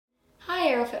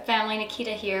Airofit family, Nikita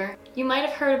here. You might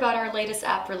have heard about our latest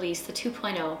app release, the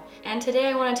 2.0, and today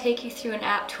I want to take you through an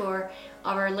app tour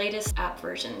of our latest app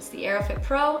versions, the Airofit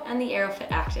Pro and the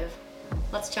Airofit Active.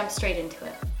 Let's jump straight into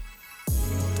it.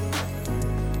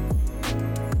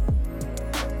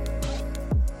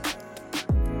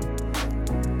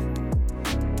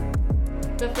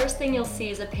 The first thing you'll see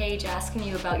is a page asking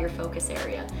you about your focus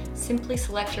area. Simply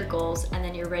select your goals and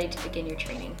then you're ready to begin your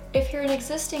training. If you're an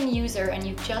existing user and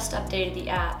you've just updated the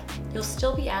app, you'll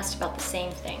still be asked about the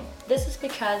same thing. This is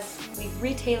because we've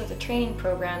retailored the training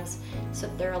programs so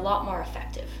that they're a lot more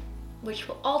effective, which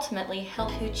will ultimately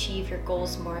help you achieve your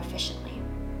goals more efficiently.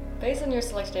 Based on your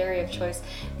selected area of choice,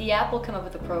 the app will come up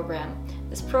with a program.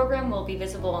 This program will be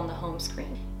visible on the home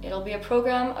screen. It'll be a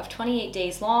program of 28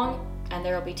 days long, and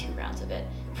there will be 2 rounds of it.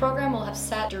 The program will have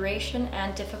set duration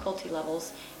and difficulty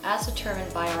levels as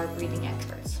determined by our breathing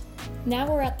experts.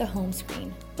 Now we're at the home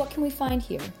screen. What can we find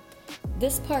here?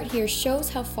 This part here shows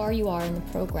how far you are in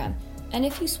the program, and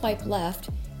if you swipe left,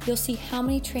 you'll see how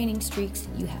many training streaks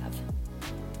you have.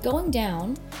 Going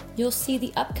down, you'll see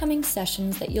the upcoming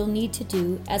sessions that you'll need to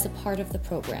do as a part of the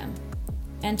program.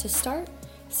 And to start,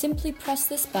 simply press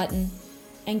this button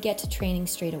and get to training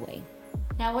straight away.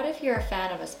 Now, what if you're a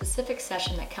fan of a specific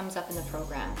session that comes up in the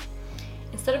program?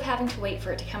 Instead of having to wait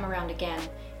for it to come around again,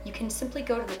 you can simply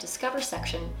go to the Discover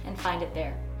section and find it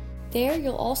there. There,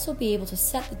 you'll also be able to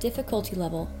set the difficulty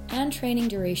level and training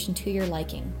duration to your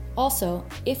liking. Also,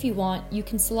 if you want, you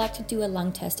can select to do a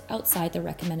lung test outside the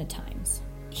recommended times.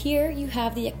 Here, you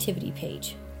have the activity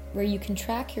page, where you can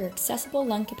track your accessible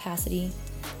lung capacity,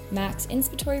 max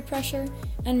inspiratory pressure,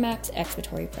 and max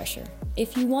expiratory pressure.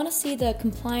 If you want to see the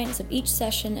compliance of each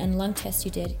session and lung test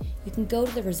you did, you can go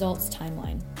to the results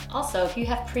timeline. Also, if you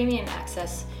have premium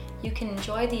access, you can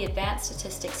enjoy the advanced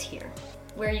statistics here,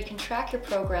 where you can track your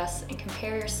progress and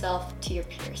compare yourself to your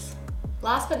peers.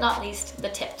 Last but not least, the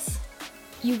tips.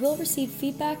 You will receive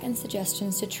feedback and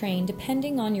suggestions to train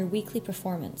depending on your weekly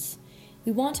performance.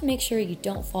 We want to make sure you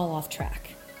don't fall off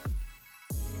track.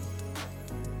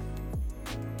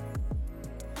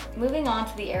 Moving on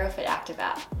to the Airofit Active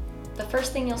app. The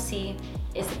first thing you'll see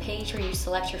is the page where you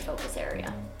select your focus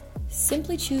area.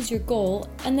 Simply choose your goal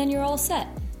and then you're all set.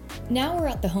 Now we're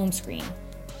at the home screen.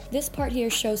 This part here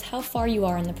shows how far you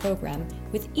are in the program,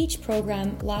 with each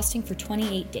program lasting for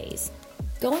 28 days.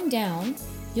 Going down,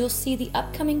 you'll see the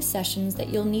upcoming sessions that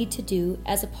you'll need to do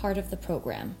as a part of the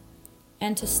program.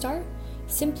 And to start,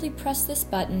 simply press this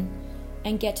button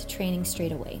and get to training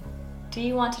straight away. Do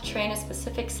you want to train a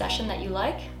specific session that you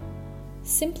like?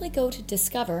 Simply go to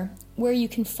Discover, where you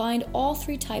can find all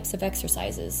 3 types of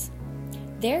exercises.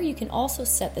 There you can also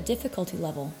set the difficulty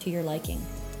level to your liking.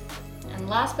 And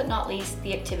last but not least,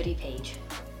 the activity page.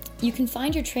 You can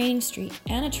find your training streak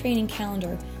and a training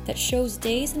calendar that shows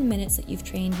days and minutes that you've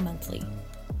trained monthly.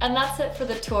 And that's it for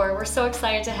the tour. We're so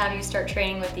excited to have you start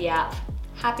training with the app.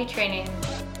 Happy training!